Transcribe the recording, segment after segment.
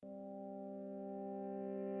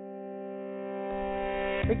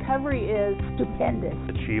Recovery is stupendous.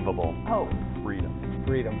 Achievable. Hope. Freedom.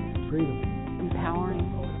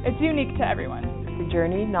 Empowering. It's unique to everyone. It's a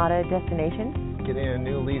journey, not a destination. Getting a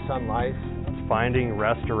new lease on life. It's finding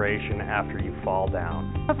restoration after you fall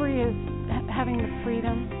down. Recovery is having the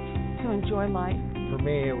freedom to enjoy life. For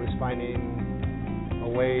me, it was finding a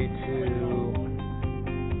way to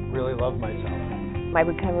really love myself. My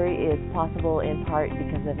recovery is possible in part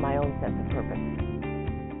because of my own sense of purpose.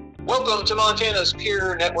 Welcome to Montana's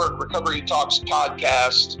Peer Network Recovery Talks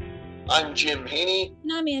podcast. I'm Jim Haney.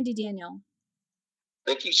 And I'm Andy Daniel.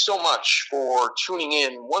 Thank you so much for tuning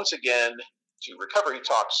in once again to Recovery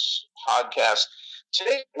Talks podcast.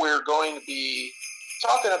 Today we're going to be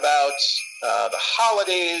talking about the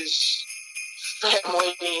holidays,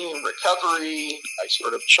 family, recovery. I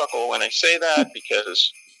sort of chuckle when I say that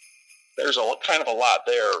because there's a kind of a lot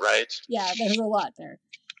there, right? Yeah, there's a lot there.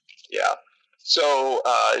 Yeah. So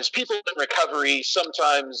as people in recovery,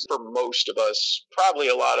 sometimes for most of us, probably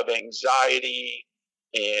a lot of anxiety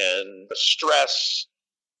and stress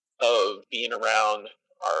of being around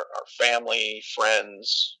our family,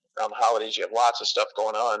 friends. Around the holidays, you have lots of stuff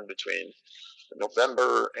going on between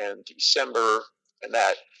November and December, and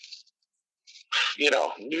that,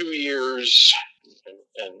 New Year's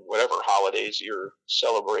and whatever holidays you're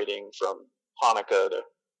celebrating, from Hanukkah to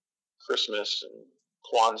Christmas and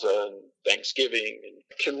Kwanzaa and Thanksgiving, and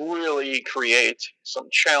can really create some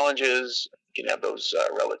challenges. You can have those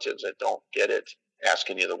relatives that don't get it,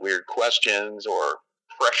 asking you the weird questions, or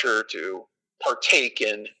pressure to partake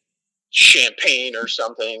in champagne or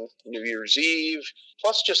something New Year's Eve,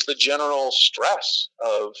 plus just the general stress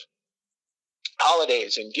of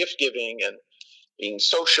holidays and gift giving and being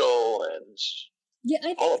social. And yeah,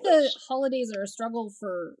 I think the holidays are a struggle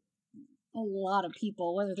for a lot of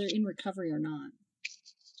people, whether they're in recovery or not.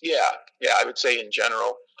 Yeah, I would say in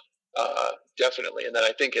general, definitely. And then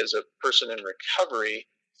I think as a person in recovery,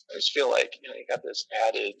 I just feel like you got this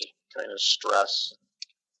added kind of stress.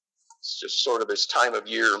 It's just sort of this time of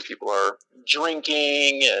year when people are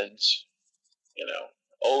drinking and,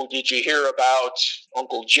 oh, did you hear about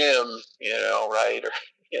Uncle Jim, right? Or,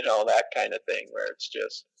 that kind of thing, where it's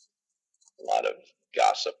just a lot of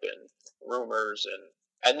gossip and rumors.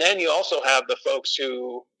 And then you also have the folks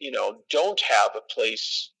who, don't have a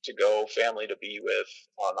place to go, family to be with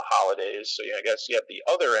on the holidays. So I guess you have the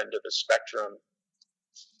other end of the spectrum,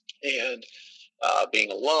 and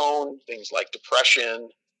being alone, things like depression,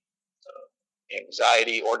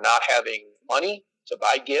 anxiety, or not having money to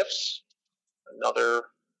buy gifts, another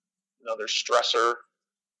stressor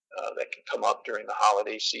that can come up during the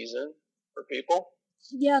holiday season for people.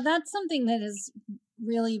 Yeah, that's something that has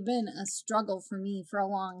really been a struggle for me for a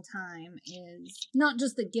long time, is not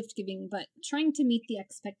just the gift giving, but trying to meet the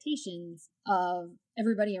expectations of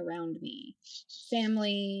everybody around me,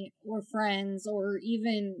 family or friends, or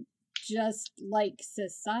even just like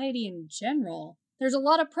society in general. There's a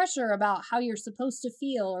lot of pressure about how you're supposed to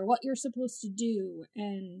feel or what you're supposed to do.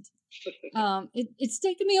 And it's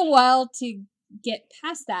taken me a while to get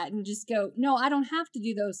past that and just go, no, I don't have to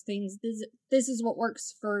do those things. This is what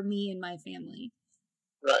works for me and my family.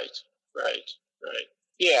 Right.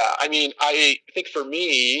 Yeah, I mean, I think for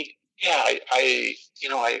me, I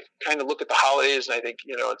kind of look at the holidays and I think,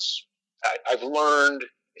 I've learned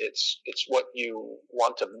it's what you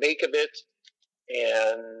want to make of it.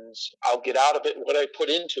 And I'll get out of it what I put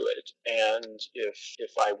into it. And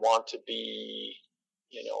if I want to be,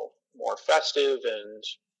 more festive and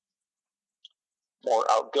more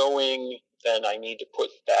outgoing, then I need to put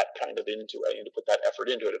that kind of into it. I need to put that effort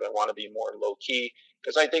into it if I want to be more low key.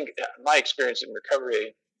 Because I think my experience in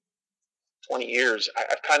recovery, 20 years,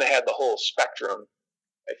 I've kind of had the whole spectrum.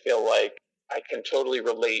 I feel like I can totally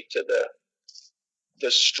relate to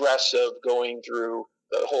the stress of going through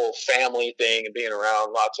the whole family thing and being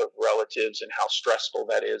around lots of relatives and how stressful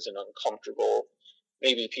that is and uncomfortable.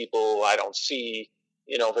 Maybe people I don't see,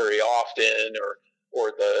 very often,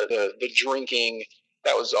 or the drinking,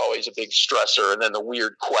 that was always a big stressor. And then the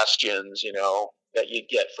weird questions, that you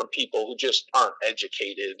get from people who just aren't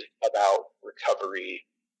educated about recovery,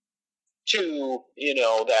 to,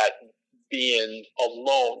 that being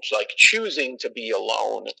alone, like choosing to be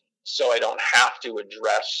alone so I don't have to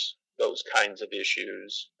address those kinds of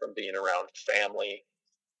issues from being around family.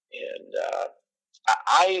 And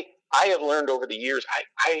I have learned over the years,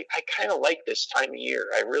 I kind of like this time of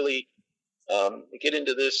year. I really get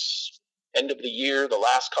into this end of the year, the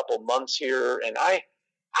last couple months here, and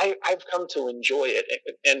I've come to enjoy it.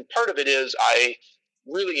 And part of it is I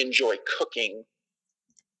really enjoy cooking.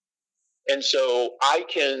 And so I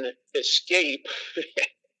can escape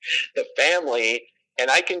the family and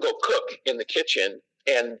I can go cook in the kitchen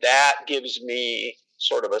And that gives me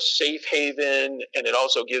sort of a safe haven, and it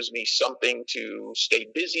also gives me something to stay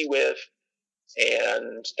busy with.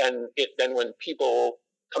 And then when people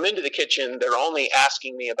come into the kitchen, they're only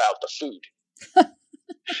asking me about the food.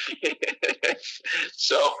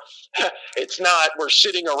 So it's not we're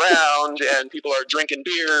sitting around and people are drinking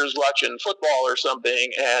beers, watching football or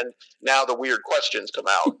something, and now the weird questions come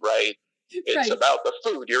out, right? It's Right. about the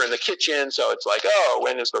food. You're in the kitchen, so it's like, oh,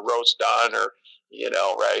 when is the roast done? Or,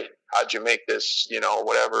 right? How'd you make this,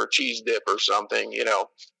 whatever, cheese dip or something,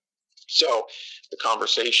 So the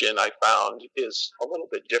conversation I found is a little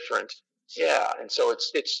bit different. Yeah, and so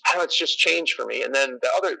it's just changed for me. And then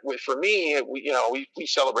for me, we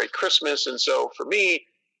celebrate Christmas, and so for me,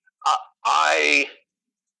 I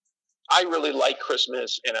really like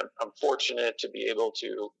Christmas, and I'm fortunate to be able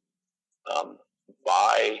to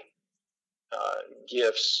buy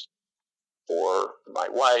gifts for my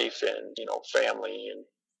wife and family,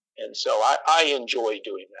 and so I enjoy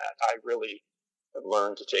doing that. I really have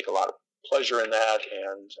learned to take a lot of pleasure in that,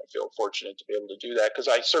 and I feel fortunate to be able to do that, because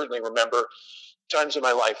I certainly remember times in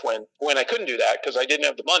my life when I couldn't do that because I didn't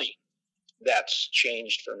have the money. That's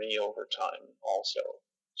changed for me over time also.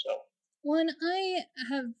 So When I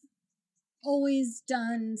have always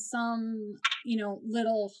done some,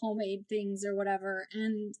 little homemade things or whatever,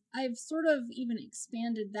 and I've sort of even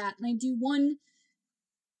expanded that, and I do one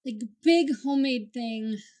big homemade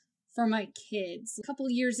thing for my kids. A couple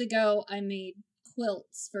years ago, I made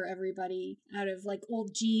quilts for everybody out of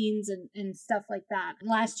old jeans and stuff like that. And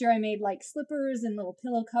last year I made slippers and little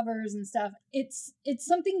pillow covers and stuff. It's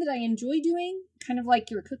something that I enjoy doing, kind of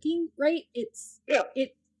like you're cooking, right? It's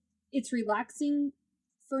relaxing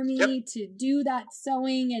for me to do that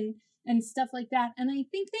sewing and stuff like that. And I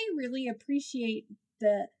think they really appreciate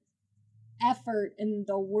the effort and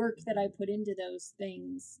the work that I put into those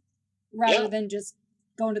things rather than just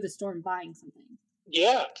going to the store and buying something.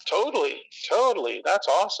 Yeah, totally. That's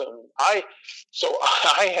awesome. I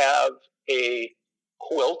have a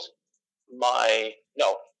quilt.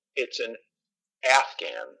 It's an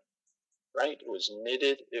Afghan, right? It was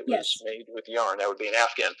knitted. It was made with yarn. That would be an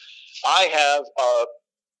Afghan. I have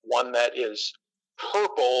one that is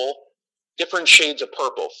purple, different shades of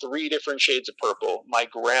purple, 3 different shades of purple. My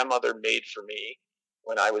grandmother made for me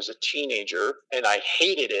when I was a teenager, and I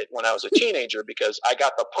hated it when I was a teenager because I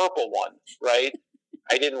got the purple one, right?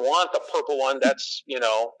 I didn't want the purple one. That's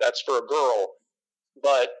for a girl,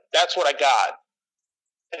 but that's what I got.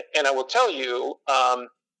 And I will tell you,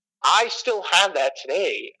 I still have that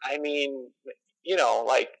today. I mean,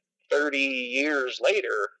 30 years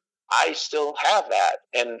later, I still have that,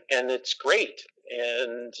 and it's great.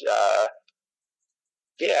 And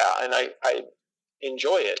and I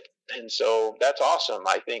enjoy it. And so that's awesome.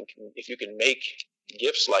 I think if you can make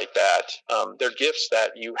gifts like that, they're gifts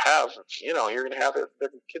that you have, you're going to have it. The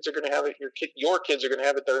kids are going to have it. Your kids are going to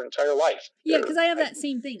have it their entire life. Yeah, because I have that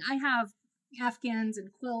same thing. I have Afghans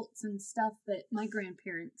and quilts and stuff that my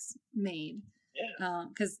grandparents made. Yeah.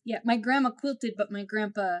 Because my grandma quilted, but my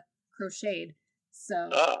grandpa crocheted. So.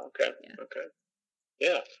 Oh, okay. Yeah. Okay.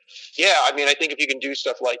 Yeah. Yeah. I mean, I think if you can do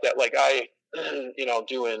stuff like that, like I,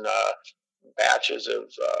 doing batches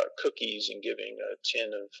of cookies and giving a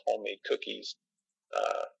tin of homemade cookies,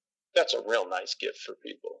 that's a real nice gift for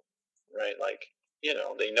people, right?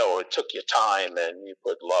 They know it took you time and you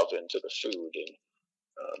put love into the food, and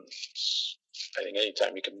I think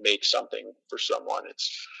anytime you can make something for someone,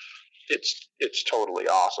 it's totally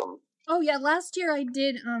awesome. Oh yeah, last year I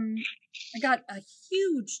did. I got a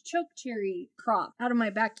huge choke cherry crop out of my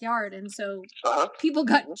backyard, and so people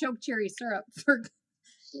got choke cherry syrup for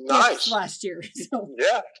gifts last year. So.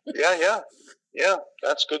 Yeah.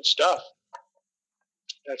 That's good stuff.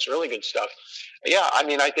 That's really good stuff. Yeah, I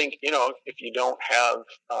mean, I think, if you don't have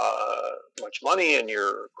much money and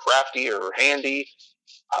you're crafty or handy,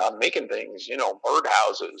 making things,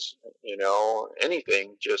 birdhouses,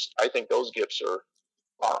 anything, I think those gifts are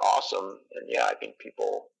awesome. And I think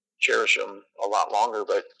people cherish them a lot longer.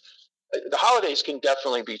 But the holidays can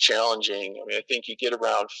definitely be challenging. I mean, I think you get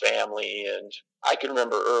around family, and I can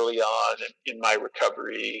remember early on in my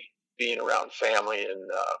recovery being around family,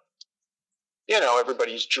 and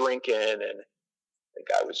everybody's drinking, and I think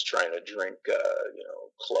I was trying to drink,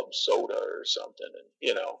 club soda or something, and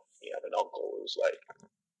you have an uncle who's like,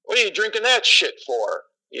 "What are you drinking that shit for?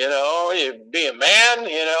 You be a man,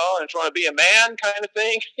 and trying to be a man kind of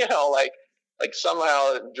thing, like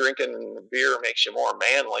somehow drinking beer makes you more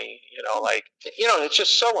manly, it's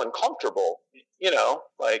just so uncomfortable,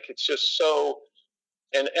 it's just so."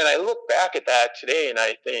 And I look back at that today, and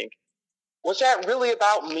I think, was that really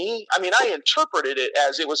about me? I mean, I interpreted it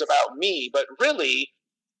as it was about me, but really,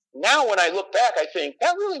 now when I look back, I think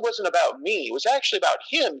that really wasn't about me. It was actually about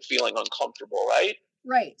him feeling uncomfortable, right?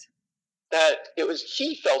 Right. That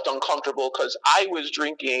he felt uncomfortable because I was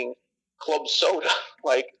drinking club soda,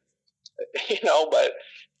 like, but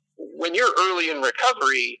when you're early in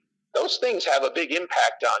recovery, those things have a big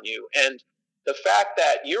impact on you. And the fact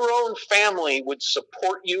that your own family would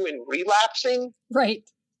support you in relapsing, right?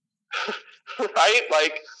 Right?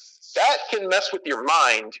 Like, that can mess with your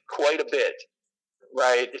mind quite a bit,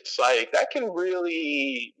 right? It's like, that can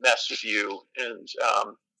really mess with you. And,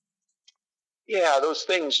 those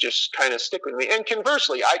things just kind of stick with me. And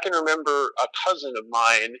conversely, I can remember a cousin of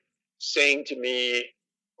mine saying to me, it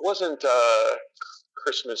wasn't a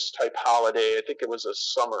Christmas type holiday. I think it was a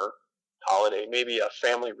summer holiday, maybe a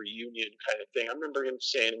family reunion kind of thing. I remember him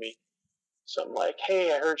saying to me something like,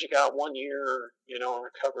 "Hey, I heard you got 1 year, in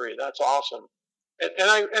recovery. That's awesome." And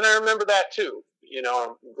I remember that too.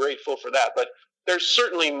 I'm grateful for that. But there's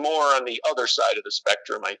certainly more on the other side of the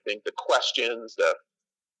spectrum. I think the questions,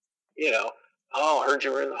 oh, I heard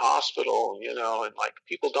you were in the hospital, and like,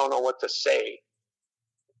 people don't know what to say,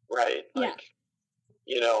 right? Like,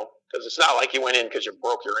 because it's not like you went in because you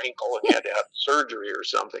broke your ankle and you had to have surgery or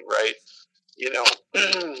something, right?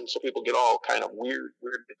 So people get all kind of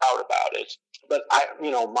weirded out about it. But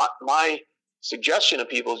my suggestion to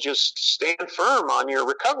people is just stand firm on your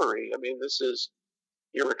recovery. I mean, this is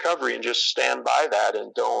your recovery, and just stand by that,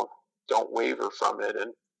 and don't waver from it,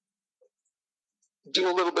 and do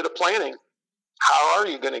a little bit of planning. How are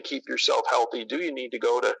you going to keep yourself healthy? Do you need to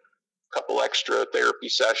go to a couple extra therapy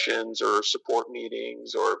sessions or support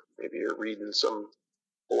meetings, or maybe you're reading some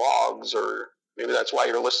blogs, or maybe that's why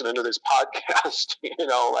you're listening to this podcast?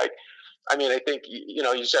 I think, you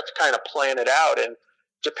just have to kind of plan it out. And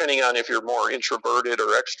depending on if you're more introverted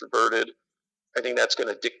or extroverted, I think that's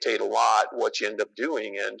going to dictate a lot what you end up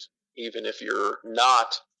doing. And even if you're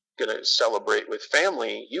not going to celebrate with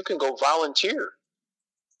family, you can go volunteer.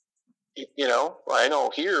 I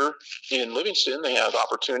know here in Livingston, they have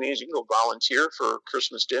opportunities. You can go volunteer for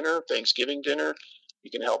Christmas dinner, Thanksgiving dinner.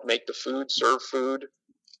 You can help make the food, serve food,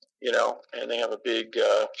 and they have a big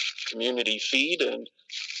community feed, and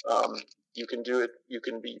you can do it. You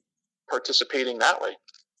can be participating that way.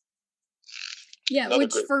 Yeah,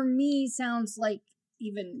 which for me sounds like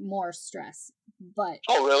even more stress. But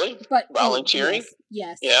oh, really? But volunteering?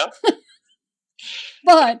 Yes. Yeah.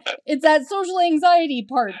 But it's that social anxiety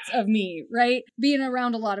parts of me, right? Being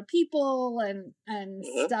around a lot of people and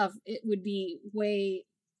stuff, it would be way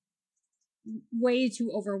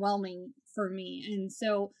too overwhelming for me. And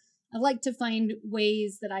so I like to find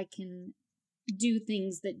ways that I can do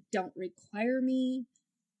things that don't require me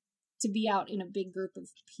to be out in a big group of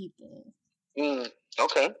people.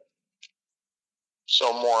 Okay.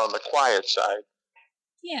 So more on the quiet side.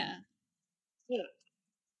 Yeah.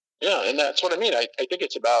 Yeah, and that's what I mean. I think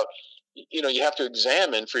it's about, you have to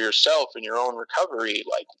examine for yourself in your own recovery,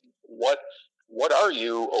 like, what are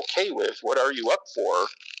you okay with? What are you up for?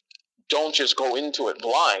 Don't just go into it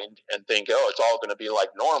blind and think, oh, it's all going to be like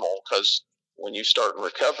normal, because when you start in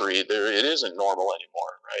recovery, it isn't normal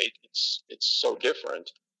anymore, right? It's so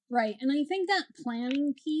different. Right, and I think that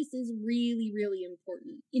planning piece is really, really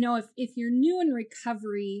important. If you're new in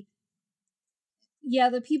recovery,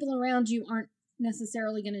 the people around you aren't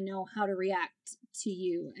necessarily going to know how to react to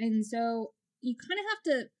you. And so you kind of have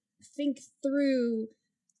to think through,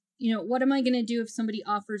 what am I going to do if somebody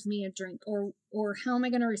offers me a drink, or how am I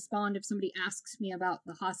going to respond if somebody asks me about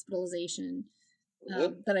the hospitalization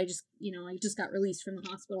that I just got released from the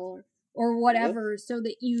hospital, or whatever, so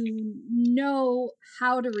that you know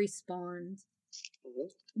how to respond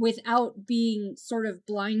without being sort of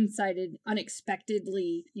blindsided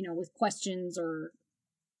unexpectedly, with questions or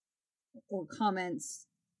comments.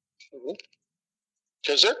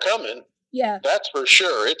 Because they're coming. Yeah. That's for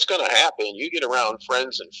sure. It's going to happen. You get around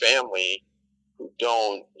friends and family who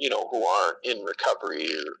don't, who aren't in recovery,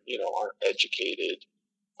 or, aren't educated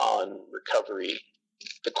on recovery.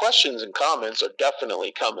 The questions and comments are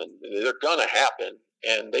definitely coming. They're going to happen,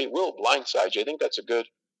 and they will blindside you. I think that's a good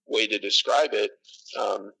way to describe it.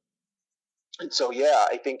 And so,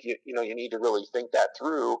 I think, you need to really think that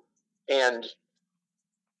through. And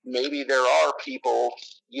maybe there are people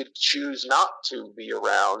you choose not to be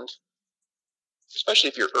around, especially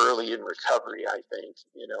if you're early in recovery. I think,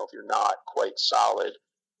 if you're not quite solid,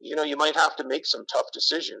 you might have to make some tough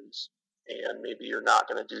decisions, and maybe you're not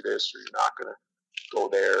going to do this, or you're not going to go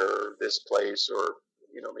there, or this place, or,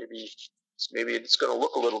 maybe it's going to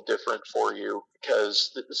look a little different for you,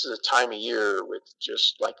 because this is a time of year with,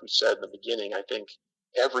 just like we said in the beginning, I think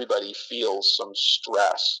everybody feels some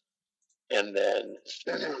stress, and then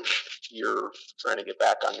you're trying to get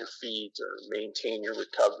back on your feet or maintain your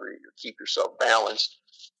recovery or keep yourself balanced.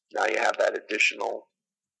 Now you have that additional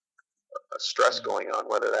stress going on,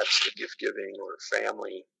 whether that's the gift giving or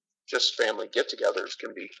family, just family get-togethers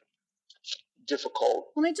can be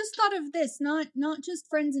difficult. Well, I just thought of this, not just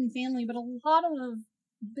friends and family, but a lot of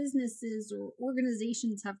businesses or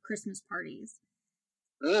organizations have Christmas parties.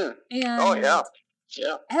 And oh yeah,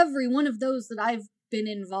 every one of those that I've been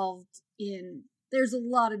involved in, there's a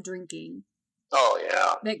lot of drinking. Oh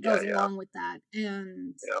yeah, that goes along with that.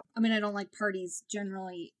 And I mean, I don't like parties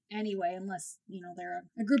generally anyway, unless they're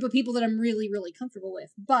a group of people that I'm really, really comfortable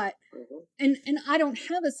with. But and I don't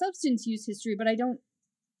have a substance use history, but I don't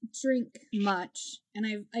drink much, and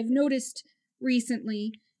I've noticed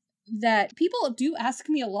recently that people do ask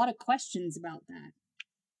me a lot of questions about that.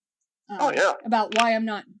 About why I'm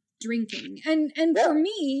not drinking, and for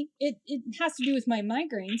me, it has to do with my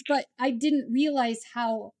migraines. But I didn't realize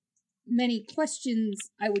how many questions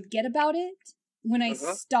I would get about it when I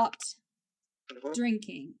stopped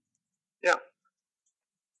drinking. Yeah.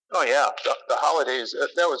 Oh yeah, the holidays,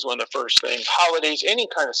 that was one of the first things. Holidays, any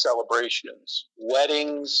kind of celebrations,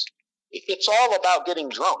 weddings, it's all about getting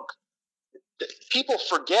drunk. People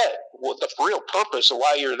forget what the real purpose of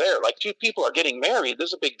why you're there. Like, two people are getting married, this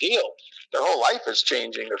is a big deal. Their whole life is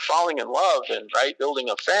changing. They're falling in love and building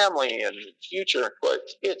a family and future. But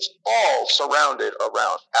it's all surrounded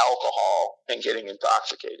around alcohol and getting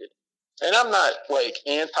intoxicated. And I'm not like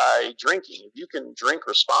anti-drinking. If you can drink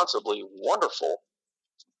responsibly, wonderful.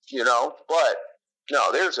 But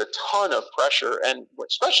no, there's a ton of pressure, and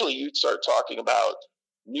especially you start talking about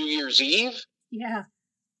New Year's Eve. Yeah.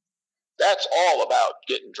 That's all about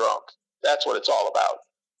getting drunk. That's what it's all about.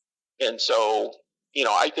 And so,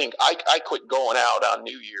 I think I quit going out on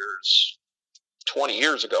New Year's 20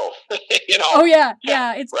 years ago. Oh yeah.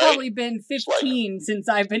 It's probably been 15 since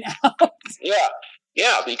I've been out.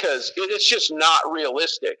 Yeah, because it's just not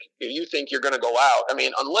realistic. If you think you're going to go out, I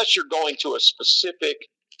mean, unless you're going to a specific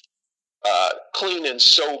clean and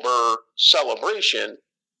sober celebration,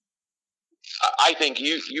 I think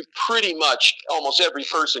you pretty much, almost every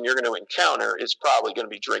person you're going to encounter is probably going to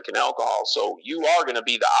be drinking alcohol. So you are going to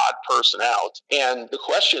be the odd person out, and the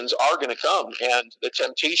questions are going to come, and the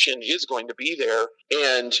temptation is going to be there.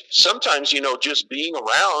 And sometimes, just being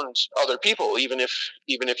around other people, even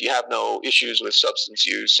if you have no issues with substance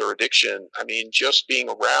use or addiction, I mean, just being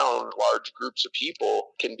around large groups of people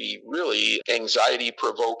can be really anxiety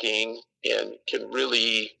provoking and can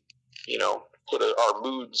really, put our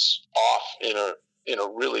moods off in a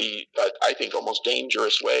really, I think, almost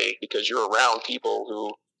dangerous way, because you're around people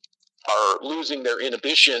who are losing their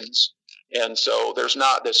inhibitions. And so there's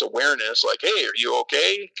not this awareness like, hey, are you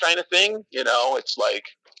okay kind of thing? It's like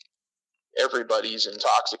everybody's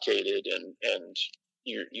intoxicated, and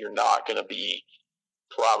you're not going to be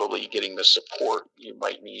probably getting the support you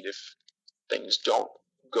might need if things don't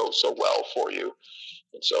go so well for you.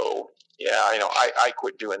 And so, I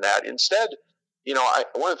quit doing that. Instead,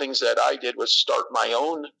 one of the things that I did was start my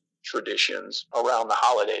own traditions around the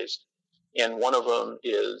holidays. And one of them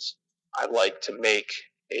is I like to make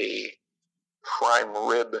a prime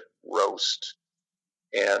rib roast.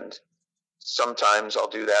 And sometimes I'll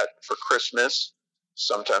do that for Christmas.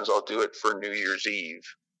 Sometimes I'll do it for New Year's Eve.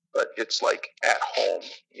 But it's like at home,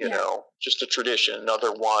 just a tradition.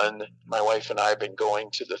 Another one, my wife and I have been going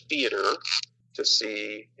to the theater to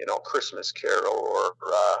see, Christmas Carol, or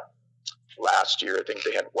last year I think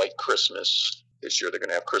they had White Christmas. This year they're going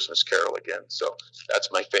to have Christmas Carol again. So that's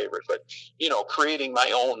my favorite. But, creating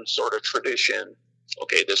my own sort of tradition.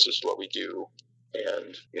 Okay, this is what we do.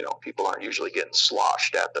 And, people aren't usually getting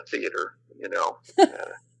sloshed at the theater,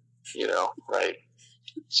 right?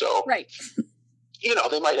 So, right.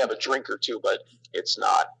 They might have a drink or two, but it's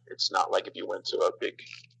not like if you went to a big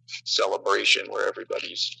celebration where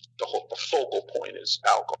the focal point is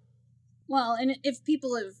alcohol. Well, and if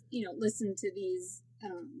people have, listened to these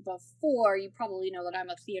before, you probably know that I'm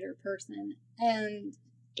a theater person. And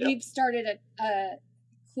we've started a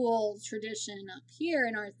cool tradition up here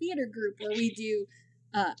in our theater group where we do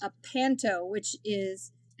a panto, which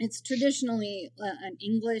is, it's traditionally an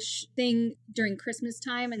English thing during Christmas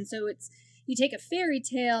time. And so you take a fairy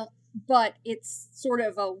tale, but it's sort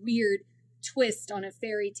of a weird twist on a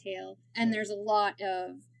fairy tale. And there's a lot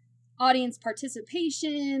of audience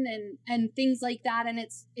participation and things like that, and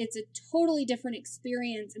it's a totally different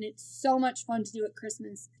experience, and it's so much fun to do at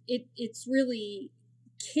Christmas. It's really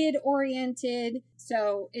kid oriented,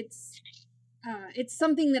 so it's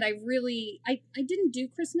something that I didn't do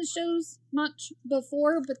Christmas shows much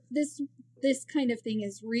before, but this this kind of thing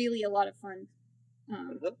is really a lot of fun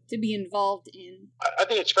to be involved in. I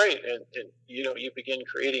think it's great, and you begin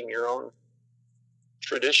creating your own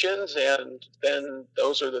traditions, and then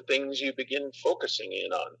those are the things you begin focusing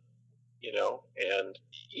in on. And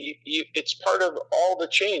it's part of all the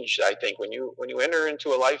change. I think when you enter into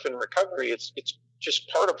a life in recovery, it's just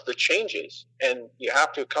part of the changes, and you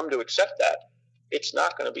have to come to accept that it's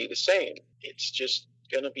not going to be the same. It's just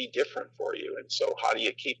going to be different for you. And so how do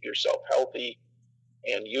you keep yourself healthy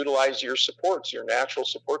and utilize your supports, your natural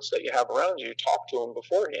supports that you have around you? Talk to them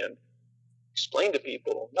beforehand. Explain to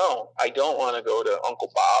people, no, I don't want to go to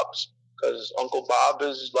Uncle Bob's because Uncle Bob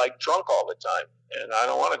is like drunk all the time, and I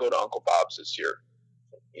don't want to go to Uncle Bob's this year.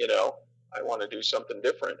 I want to do something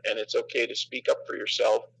different, and it's okay to speak up for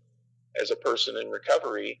yourself as a person in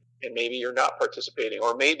recovery. And maybe you're not participating,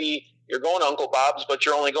 or maybe you're going to Uncle Bob's, but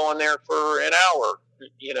you're only going there for an hour.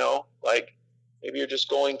 Like maybe you're just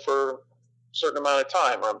going for a certain amount of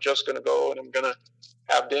time, or I'm just going to go and I'm going to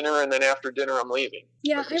have dinner, and then after dinner I'm leaving.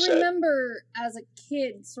 Yeah, like I remember as a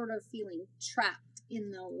kid sort of feeling trapped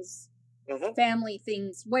in those family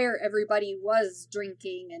things where everybody was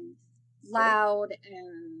drinking and loud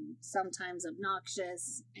and sometimes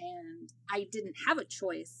obnoxious, and I didn't have a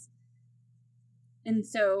choice. And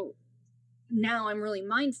so now I'm really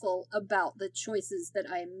mindful about the choices that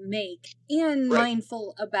I make, and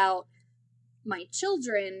mindful about my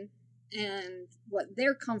children and what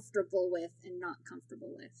they're comfortable with and not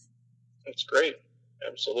comfortable with. That's great.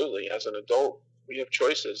 Absolutely. As an adult, we have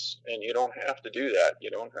choices, and you don't have to do that.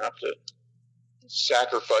 You don't have to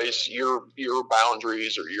sacrifice your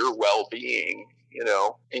boundaries or your well-being,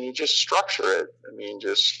 and you just structure it. I mean,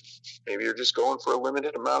 maybe you're just going for a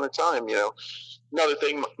limited amount of time, Another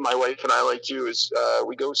thing my wife and I like to do is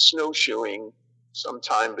we go snowshoeing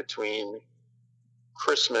sometime between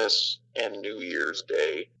Christmas and New Year's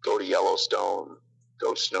Day. Go to Yellowstone,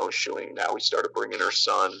 go snowshoeing. Now we started bringing our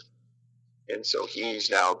son, and so he's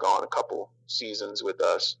now gone a couple seasons with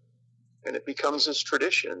us, and it becomes this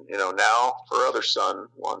tradition. Now our other son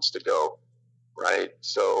wants to go, right?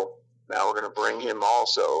 So now we're going to bring him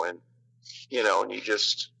also, and and you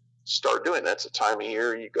just start doing. That's the time of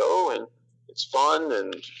year you go, and it's fun,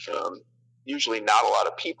 and usually not a lot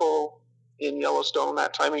of people in Yellowstone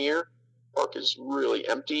that time of year. Park is really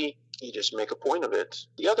empty. You just make a point of it.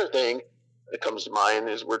 The other thing that comes to mind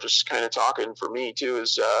is, we're just kind of talking for me too,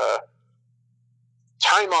 is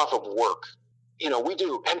time off of work. We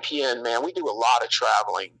do NPN, man. We do a lot of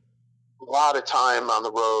traveling, a lot of time on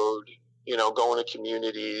the road, going to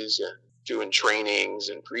communities and doing trainings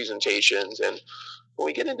and presentations. And when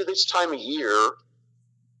we get into this time of year,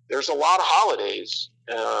 there's a lot of holidays.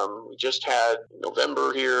 We just had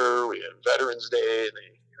November here. We had Veterans Day,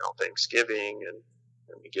 and Thanksgiving, and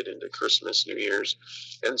we get into Christmas, New Year's.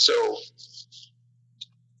 And so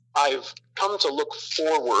I've come to look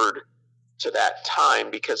forward to that time,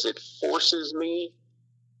 because it forces me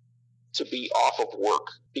to be off of work,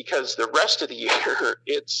 because the rest of the year,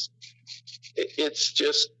 it's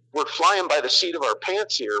just, we're flying by the seat of our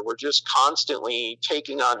pants here. We're just constantly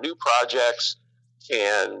taking on new projects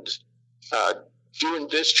and doing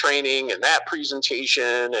this training and that presentation,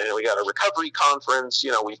 and we got a recovery conference,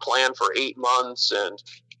 we plan for 8 months, and,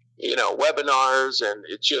 webinars, and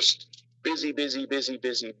it's just busy.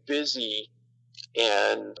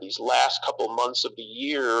 And these last couple months of the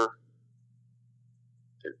year,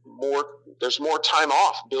 there's more time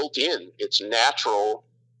off built in. It's natural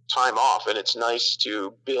time off, and it's nice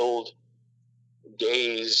to build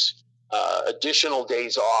days, additional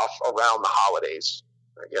days off around the holidays,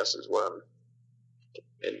 I guess is what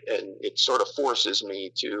and it sort of forces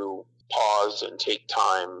me to pause and take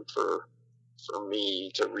time for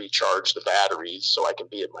me to recharge the batteries so I can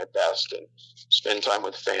be at my best and spend time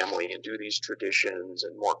with family and do these traditions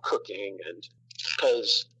and more cooking. And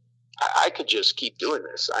because I could just keep doing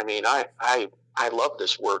this. I mean, I love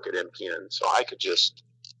this work at NPN, so I could just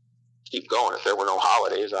keep going. If there were no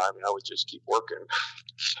holidays, I would just keep working.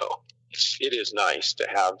 So it is nice to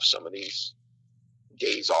have some of these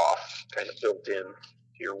days off kind of built in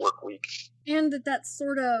to your work week. And that's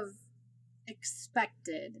sort of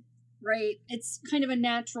expected, right? It's kind of a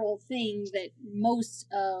natural thing that most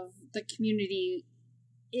of the community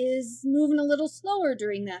is moving a little slower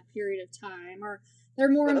during that period of time, or they're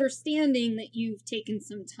more understanding that you've taken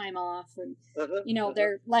some time off, and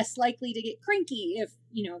they're less likely to get cranky if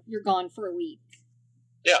you're gone for a week.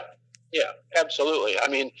 Yeah, absolutely. I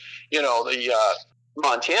mean,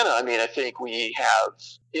 Montana, I mean, I think we have,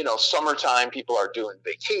 summertime, people are doing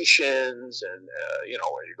vacations and,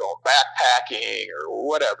 when you're going backpacking or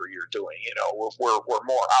whatever you're doing, we're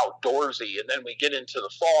more outdoorsy. And then we get into the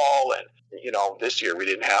fall and, this year we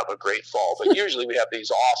didn't have a great fall, but usually we have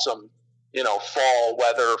these awesome, fall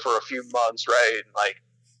weather for a few months, right? And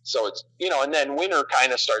so it's, and then winter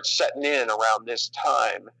kind of starts setting in around this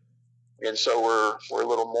time. And so we're a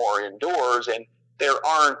little more indoors, and there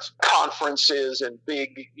aren't conferences and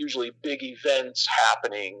usually big events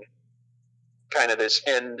happening kind of this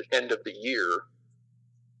end of the year.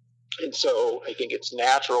 And so I think it's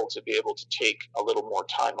natural to be able to take a little more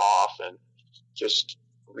time off and just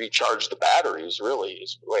recharge the batteries, really,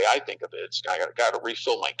 is the way I think of it. It's I got to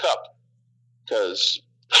refill my cup because,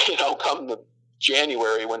 come the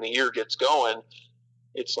January when the year gets going,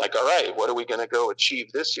 it's like, all right, what are we going to go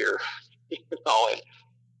achieve this year?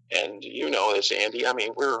 And this, Andy, I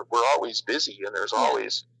mean, we're always busy, and there's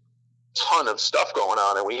always a ton of stuff going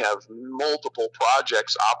on, and we have multiple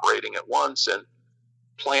projects operating at once and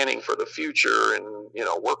planning for the future and,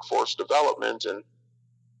 workforce development. And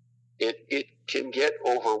it can get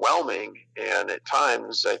overwhelming. And at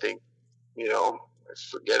times I think, I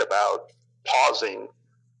forget about pausing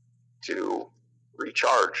to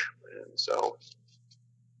recharge. And so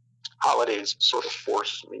holidays sort of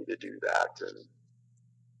force me to do that, and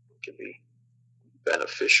it can be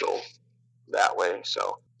beneficial that way.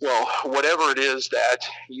 So, well, whatever it is that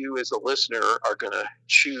you as a listener are going to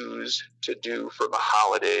choose to do for the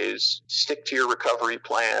holidays, stick to your recovery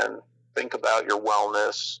plan, think about your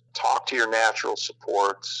wellness, talk to your natural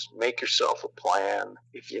supports, make yourself a plan.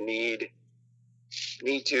 If you need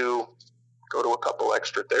to, go to a couple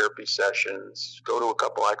extra therapy sessions, go to a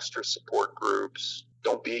couple extra support groups.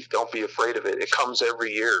 Don't be afraid of it. It comes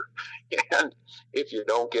every year. And if you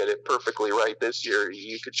don't get it perfectly right this year,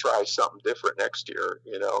 you could try something different next year.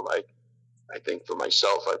 I think for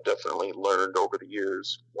myself, I've definitely learned over the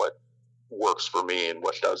years what works for me and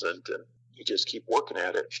what doesn't. And you just keep working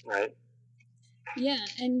at it, right? Yeah,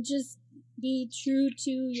 and just be true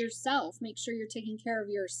to yourself. Make sure you're taking care of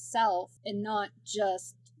yourself and not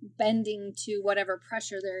just bending to whatever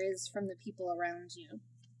pressure there is from the people around you.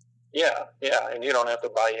 Yeah, and you don't have to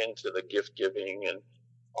buy into the gift giving and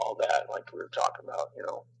all that, like we were talking about.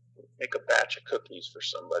 Make a batch of cookies for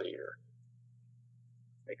somebody, or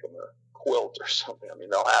make them a quilt or something. I mean,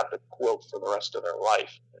 they'll have the quilt for the rest of their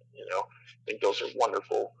life. I think those are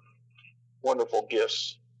wonderful, wonderful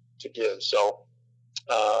gifts to give. So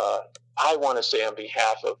I want to say on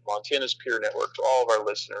behalf of Montana's Peer Network to all of our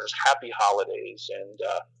listeners, happy holidays, and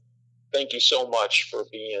thank you so much for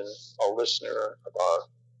being a listener of our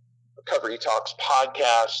Recovery Talks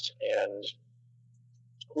podcast. And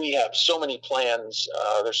we have so many plans.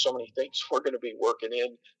 There's so many things we're going to be working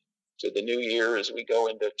in to the new year as we go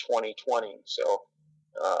into 2020. So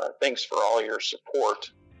thanks for all your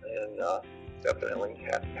support, and definitely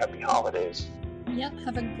happy holidays. Yep,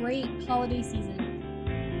 have a great holiday season.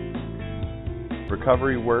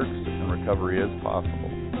 Recovery works and recovery is possible.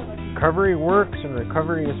 Recovery works and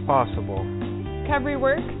recovery is possible. Recovery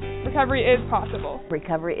works, recovery is possible.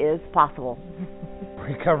 Recovery is possible.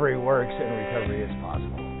 Recovery works and recovery is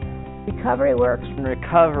possible. Recovery works and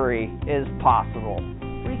recovery is possible.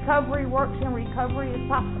 Recovery works and recovery is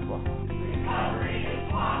possible. Recovery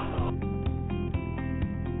is possible.